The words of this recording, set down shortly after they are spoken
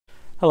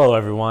Hello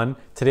everyone.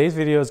 Today's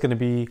video is going to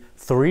be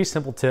 3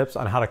 simple tips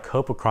on how to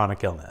cope with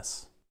chronic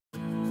illness.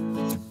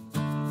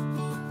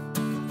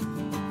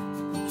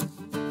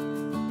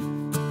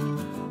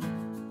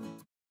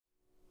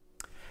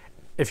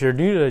 If you're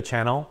new to the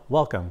channel,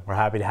 welcome. We're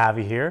happy to have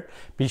you here.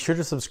 Be sure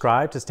to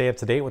subscribe to stay up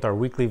to date with our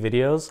weekly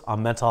videos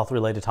on mental health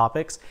related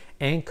topics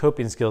and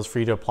coping skills for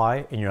you to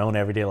apply in your own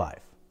everyday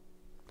life.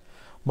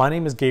 My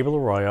name is Gabriel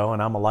Arroyo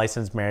and I'm a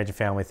licensed marriage and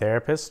family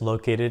therapist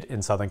located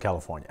in Southern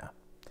California.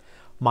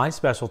 My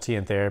specialty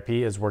in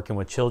therapy is working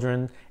with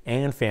children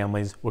and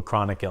families with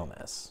chronic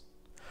illness.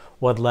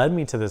 What led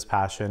me to this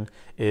passion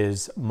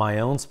is my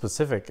own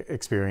specific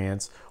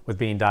experience with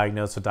being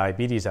diagnosed with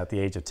diabetes at the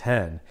age of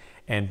 10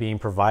 and being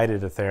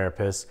provided a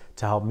therapist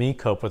to help me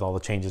cope with all the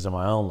changes in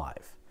my own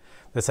life.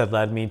 This had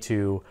led me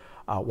to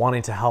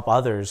wanting to help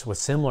others with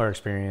similar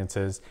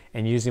experiences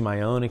and using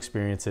my own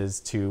experiences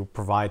to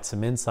provide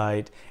some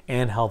insight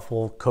and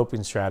helpful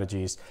coping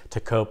strategies to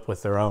cope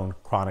with their own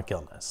chronic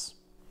illness.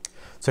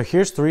 So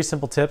here's 3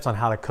 simple tips on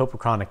how to cope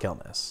with chronic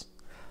illness.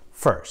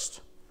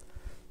 First,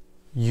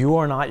 you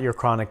are not your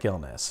chronic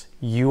illness.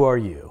 You are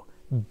you.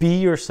 Be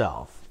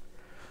yourself.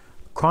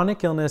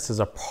 Chronic illness is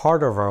a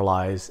part of our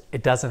lives.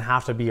 It doesn't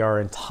have to be our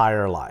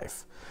entire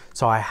life.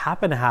 So I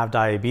happen to have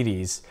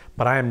diabetes,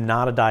 but I am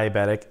not a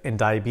diabetic and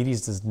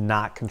diabetes does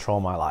not control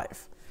my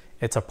life.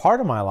 It's a part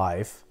of my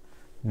life,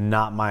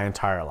 not my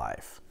entire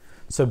life.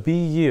 So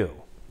be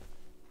you.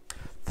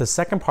 The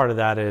second part of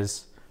that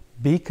is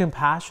be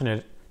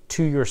compassionate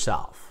to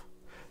yourself.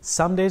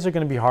 Some days are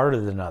going to be harder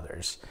than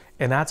others,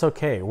 and that's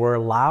okay. We're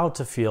allowed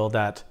to feel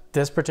that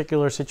this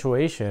particular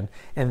situation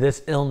and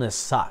this illness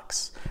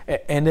sucks,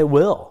 and it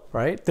will,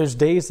 right? There's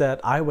days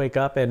that I wake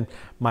up and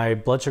my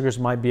blood sugars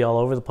might be all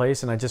over the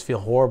place and I just feel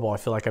horrible. I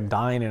feel like I'm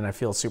dying and I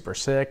feel super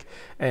sick,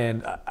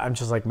 and I'm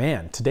just like,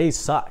 man, today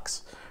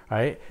sucks,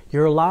 right?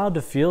 You're allowed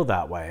to feel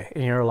that way,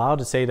 and you're allowed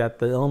to say that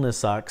the illness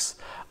sucks,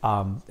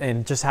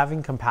 and just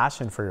having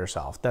compassion for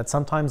yourself, that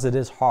sometimes it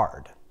is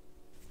hard.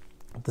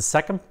 The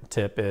second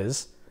tip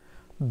is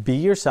be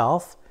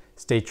yourself,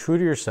 stay true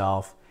to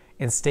yourself,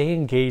 and stay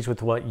engaged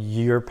with what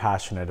you're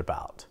passionate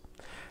about.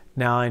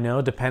 Now, I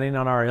know depending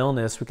on our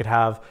illness, we could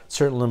have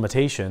certain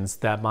limitations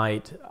that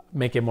might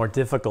make it more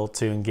difficult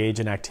to engage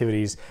in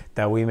activities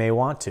that we may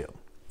want to.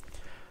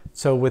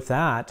 So with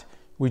that,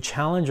 we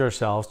challenge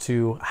ourselves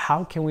to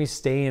how can we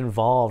stay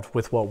involved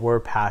with what we're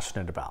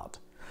passionate about?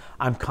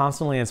 I'm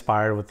constantly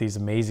inspired with these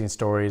amazing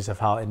stories of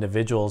how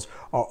individuals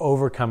are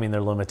overcoming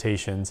their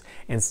limitations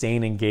and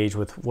staying engaged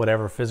with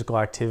whatever physical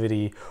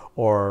activity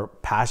or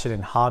passion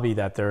and hobby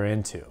that they're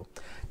into.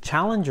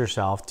 Challenge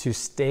yourself to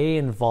stay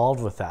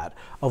involved with that,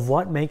 of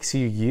what makes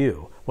you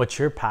you, what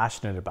you're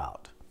passionate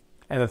about.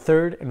 And the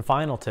third and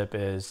final tip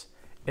is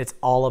it's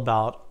all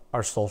about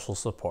our social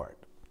support.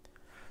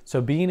 So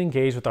being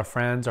engaged with our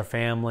friends, our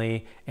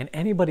family, and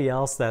anybody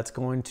else that's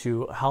going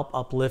to help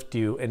uplift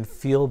you and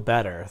feel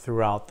better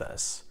throughout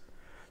this.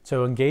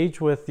 So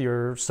engage with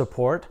your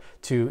support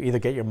to either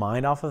get your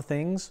mind off of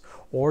things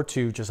or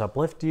to just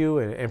uplift you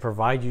and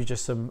provide you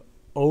just some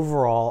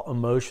overall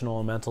emotional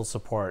and mental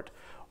support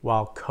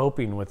while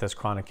coping with this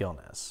chronic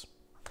illness.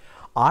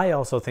 I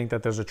also think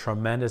that there's a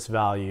tremendous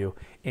value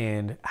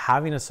in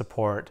having a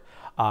support,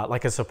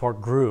 like a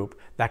support group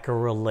that can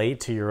relate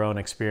to your own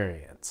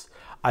experience.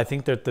 I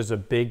think that there's a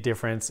big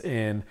difference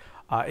in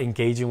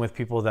engaging with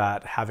people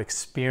that have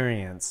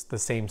experienced the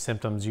same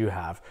symptoms you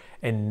have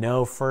and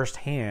know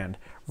firsthand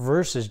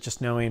versus just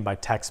knowing by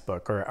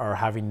textbook or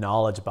having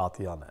knowledge about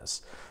the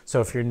illness.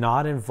 So if you're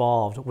not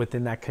involved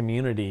within that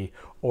community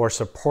or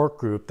support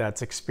group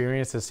that's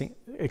experiencing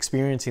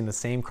the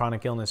same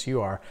chronic illness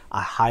you are,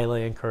 I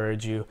highly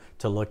encourage you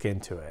to look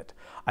into it.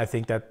 I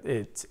think that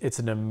it's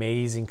an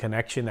amazing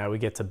connection that we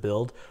get to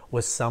build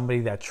with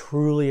somebody that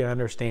truly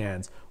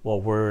understands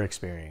what we're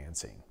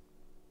experiencing.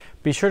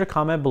 Be sure to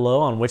comment below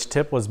on which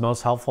tip was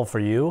most helpful for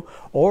you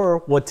or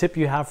what tip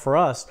you have for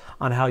us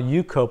on how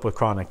you cope with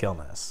chronic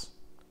illness.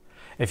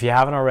 If you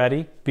haven't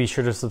already, be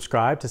sure to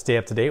subscribe to stay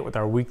up to date with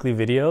our weekly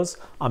videos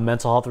on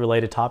mental health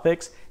related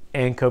topics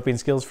and coping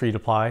skills for you to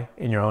apply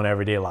in your own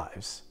everyday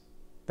lives.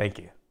 Thank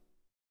you.